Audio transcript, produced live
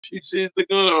She sees the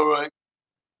gun, all right.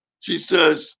 She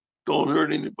says, don't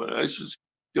hurt anybody. I says,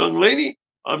 young lady,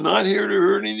 I'm not here to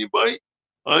hurt anybody.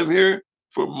 I'm here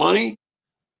for money,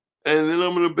 and then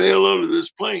I'm going to bail out of this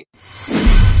plane.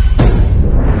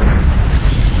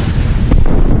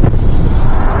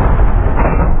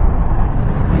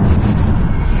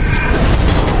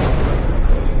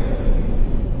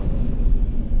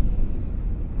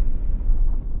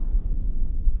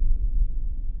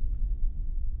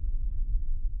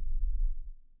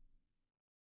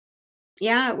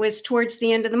 Yeah, it was towards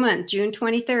the end of the month, June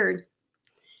 23rd,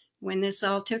 when this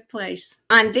all took place.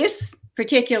 On this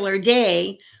particular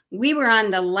day, we were on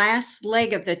the last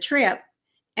leg of the trip,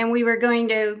 and we were going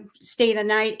to stay the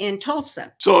night in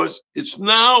Tulsa. So it's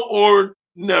now or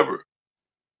never.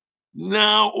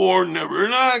 Now or never.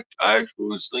 And I actually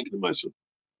was thinking to myself,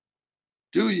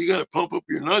 dude, you got to pump up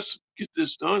your nuts and get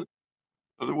this done.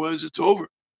 Otherwise, it's over.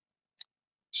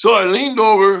 So I leaned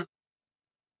over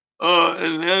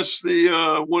and asked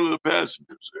the one of the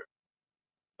passengers there.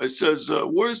 I says,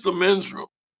 where's the men's room?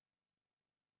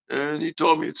 And he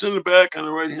told me it's in the back on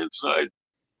the right-hand side.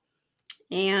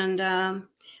 And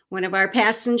one of our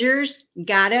passengers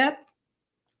got up,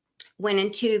 went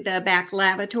into the back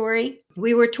lavatory.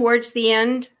 We were towards the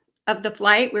end of the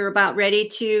flight. We were about ready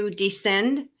to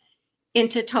descend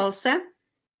into Tulsa.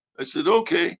 I said,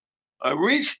 okay. I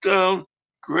reached down,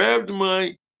 grabbed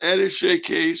my attaché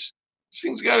case. This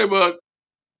thing's got about,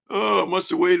 it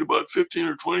must have weighed about 15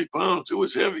 or 20 pounds. It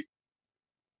was heavy.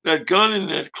 That gun and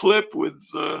that clip with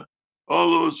all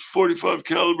those 45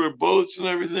 caliber bullets and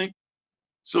everything.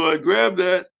 So I grabbed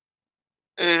that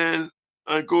and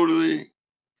I go to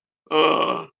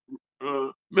the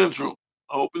men's room.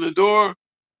 I open the door,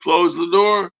 close the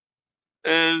door,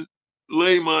 and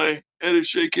lay my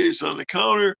attaché case on the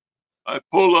counter. I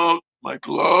pull out my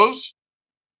gloves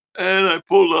and I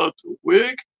pulled out the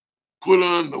wig, put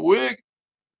on the wig,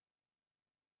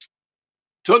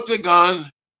 took the gun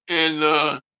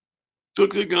and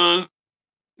took the gun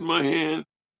in my hand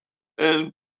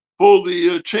and pulled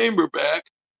the chamber back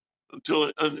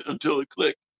until it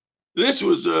clicked. This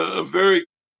was a very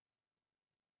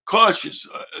cautious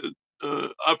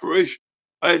operation.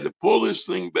 I had to pull this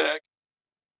thing back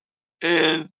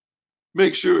and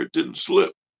make sure it didn't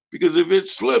slip, because if it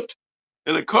slipped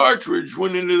and a cartridge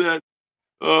went into that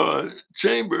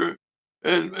chamber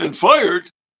and fired,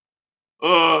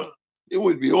 it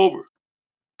would be over,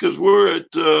 because we're at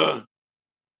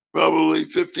probably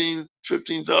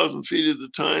 15,000 feet at the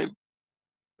time,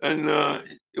 and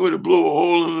it would have blew a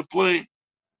hole in the plane.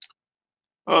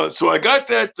 So I got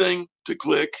that thing to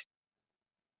click.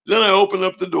 Then I opened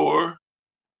up the door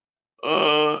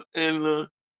and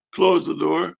closed the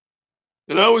door,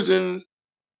 and I was in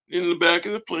the back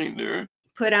of the plane there.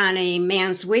 Put on a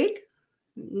man's wig,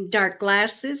 dark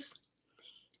glasses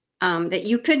that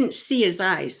you couldn't see his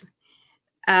eyes,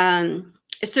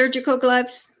 surgical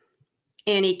gloves,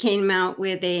 and he came out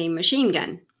with a machine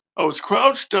gun. I was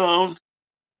crouched down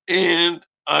and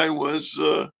I was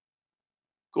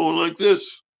going like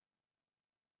this,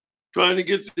 trying to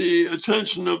get the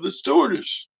attention of the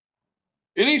stewardess,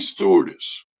 any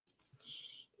stewardess.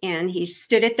 And he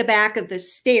stood at the back of the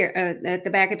at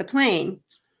the back of the plane.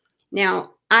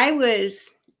 Now, I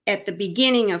was at the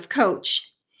beginning of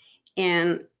coach,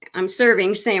 and I'm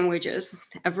serving sandwiches.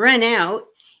 I've run out,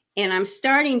 and I'm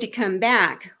starting to come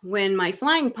back when my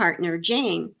flying partner,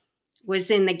 Jane,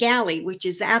 was in the galley, which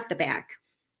is at the back.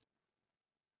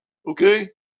 Okay?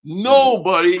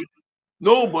 Nobody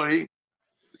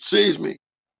sees me.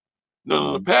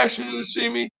 None of the passengers see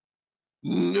me.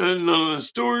 None of the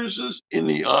stewardesses in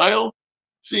the aisle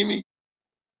see me.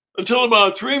 Until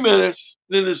about 3 minutes,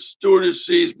 then the stewardess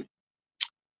sees me.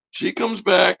 She comes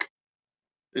back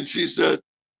and she said,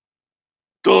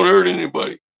 don't hurt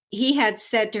anybody. He had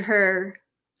said to her,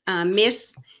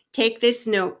 Miss, take this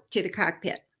note to the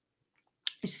cockpit.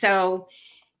 So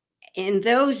in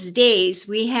those days,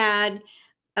 we had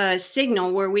a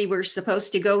signal where we were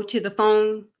supposed to go to the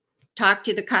phone, talk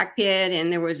to the cockpit, and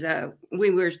we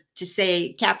were to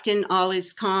say, Captain, all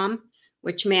is calm,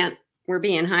 which meant we're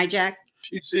being hijacked.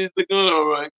 She sees the gun, all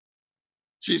right.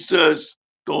 She says,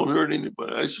 don't hurt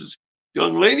anybody. I says,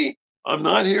 young lady, I'm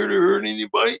not here to hurt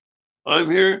anybody. I'm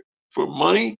here for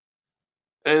money,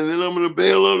 and then I'm going to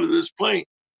bail out of this plane.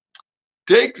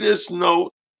 Take this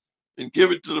note and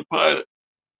give it to the pilot,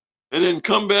 and then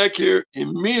come back here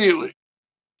immediately.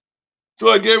 So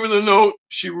I gave her the note.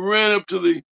 She ran up to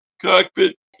the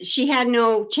cockpit. She had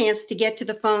no chance to get to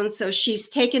the phone, so she's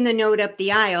taking the note up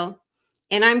the aisle,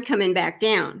 and I'm coming back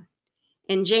down.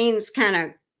 And Jane's kind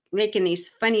of making these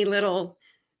funny little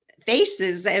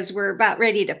faces as we're about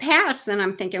ready to pass. And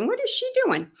I'm thinking, what is she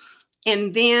doing?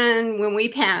 And then when we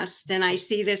passed and I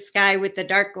see this guy with the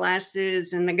dark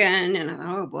glasses and the gun, and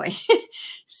oh boy,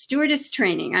 stewardess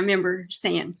training. I remember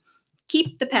saying,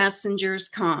 keep the passengers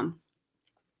calm.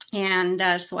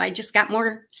 And so I just got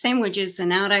more sandwiches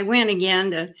and out I went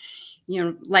again to,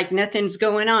 like nothing's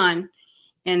going on.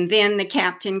 And then the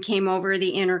captain came over the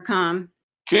intercom.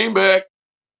 Came back,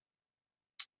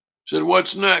 said,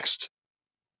 what's next?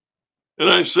 And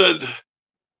I said,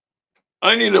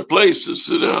 I need a place to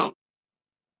sit down.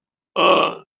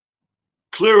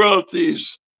 Clear out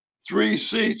these 3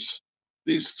 seats,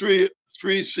 these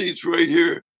three seats right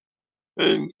here,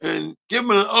 and give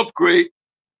them an upgrade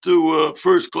to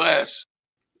first class.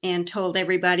 And told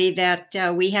everybody that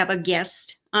we have a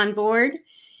guest on board,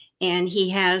 and he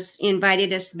has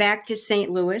invited us back to St.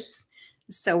 Louis.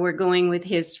 So we're going with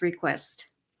his request.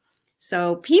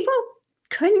 So people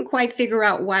couldn't quite figure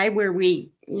out why were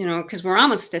we, because we're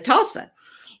almost to Tulsa.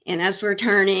 And as we're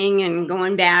turning and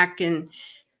going back, and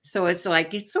so it's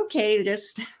like, it's okay,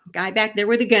 just guy back there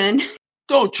with a gun.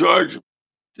 Don't charge him.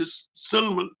 Just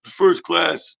send him to first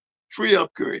class, free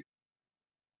upgrade.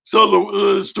 So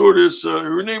the stewardess,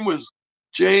 her name was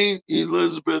Jane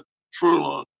Elizabeth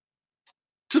Furlong.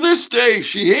 To this day,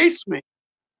 she hates me.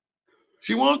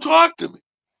 She won't talk to me.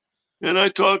 And I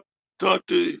talked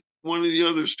to one of the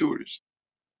other stewardess.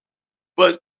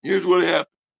 But here's what happened.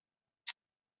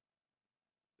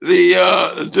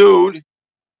 The dude,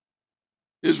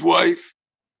 his wife,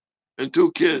 and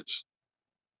 2 kids.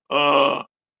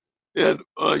 He had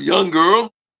a young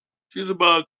girl. She's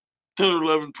about 10 or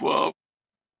 11, 12.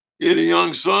 He had a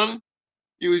young son.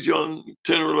 He was young,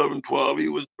 10 or 11, 12. He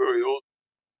was very old.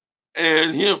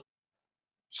 And him.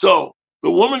 So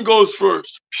the woman goes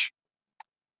first.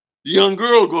 The young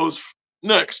girl goes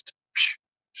next.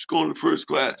 She's going to first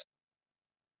class.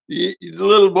 The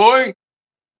little boy,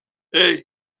 hey,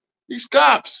 he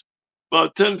stops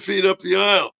about 10 feet up the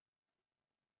aisle.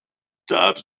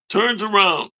 Stops, turns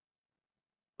around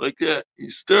like that.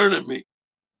 He's staring at me,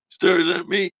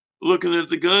 looking at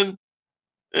the gun,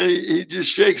 and he just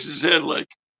shakes his head like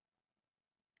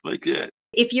that.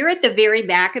 If you're at the very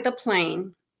back of the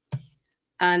plane,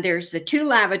 there's the 2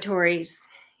 lavatories,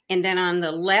 and then on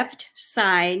the left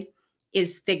side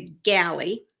is the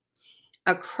galley.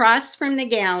 Across from the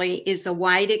galley is a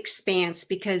wide expanse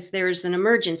because there's an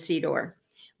emergency door.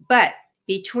 But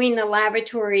between the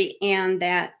lavatory and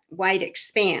that wide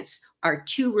expanse are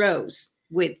 2 rows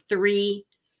with 3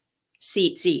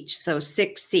 seats each, so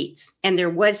 6 seats. And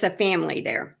there was a family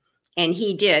there, and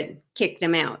he did kick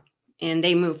them out, and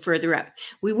they moved further up.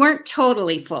 We weren't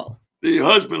totally full. The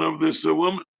husband of this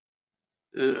woman,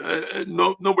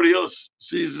 nobody else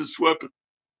sees this weapon.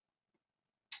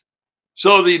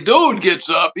 So the dude gets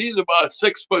up. He's about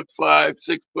 6'5",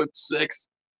 6'6",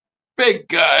 big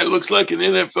guy. Looks like an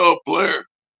NFL player.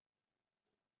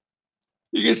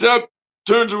 He gets up,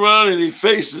 turns around, and he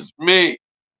faces me.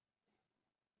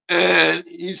 And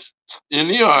he's in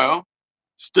the aisle,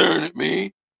 staring at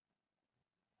me.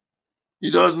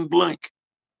 He doesn't blink.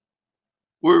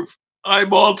 We're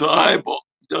eyeball to eyeball.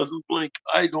 He doesn't blink.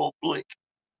 I don't blink.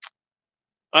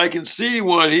 I can see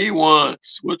what he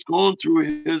wants, what's going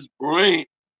through his brain.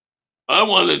 I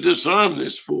want to disarm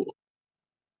this fool.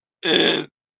 And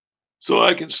so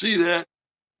I can see that.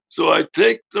 So I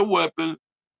take the weapon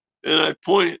and I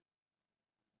point it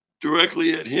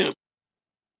directly at him.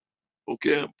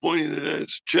 Okay, I'm pointing it at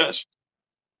his chest.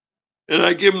 And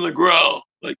I give him the growl,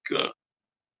 like that.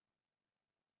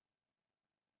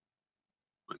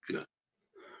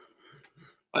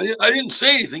 I didn't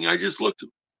say anything. I just looked at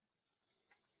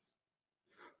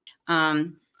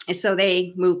him. So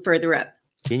they moved further up.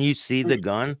 Can you see the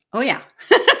gun? Oh, yeah.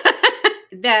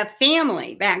 The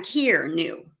family back here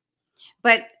knew.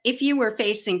 But if you were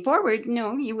facing forward,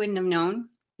 no, you wouldn't have known.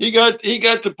 He got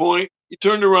the point. He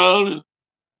turned around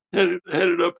and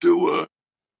headed up to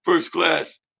first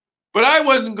class. But I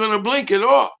wasn't going to blink at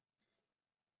all.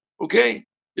 Okay?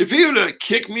 If he would have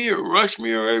kicked me or rushed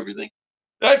me or everything,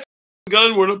 that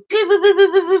gun would have, he'd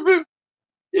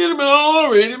have been all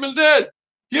over. He'd have been dead.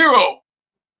 Hero.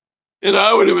 And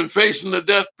I would have been facing the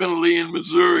death penalty in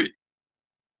Missouri.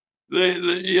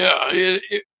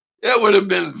 It would have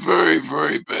been very,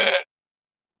 very bad.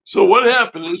 So what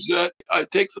happened is that I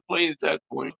take the plane at that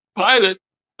point. Pilot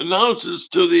announces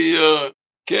to the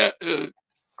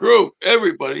crew,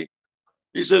 everybody,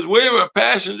 he says, we have a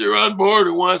passenger on board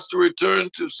who wants to return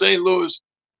to St. Louis.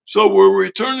 So we're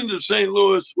returning to St.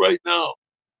 Louis right now.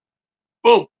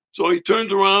 Boom. So he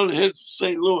turns around and heads to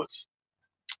St. Louis.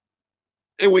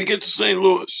 And we get to St.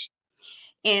 Louis.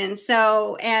 And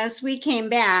so as we came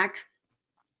back,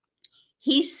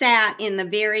 he sat in the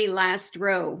very last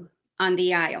row on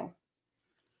the aisle.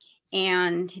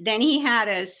 And then he had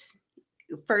us,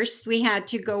 first we had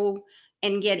to go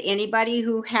and get anybody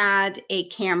who had a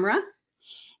camera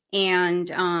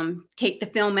and take the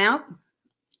film out.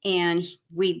 And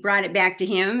we brought it back to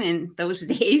him in those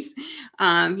days.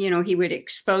 He would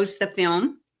expose the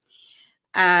film.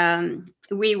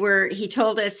 He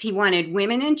told us he wanted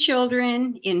women and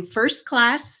children in first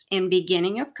class and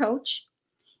beginning of coach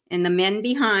and the men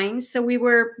behind. So we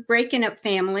were breaking up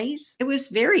families. It was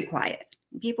very quiet.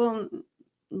 People,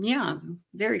 yeah,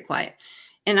 very quiet.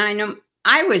 And I know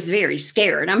I was very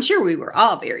scared. I'm sure we were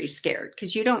all very scared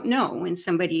because you don't know when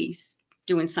somebody's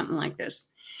doing something like this.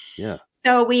 Yeah.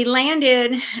 So we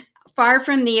landed far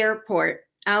from the airport,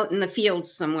 out in the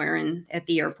fields somewhere at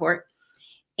the airport.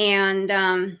 And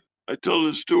I told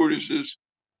the stewardesses,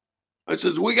 I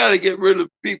says, we got to get rid of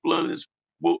people on this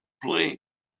plane.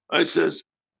 I says,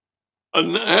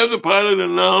 have the pilot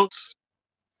announce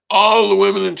all the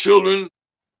women and children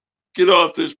get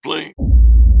off this plane.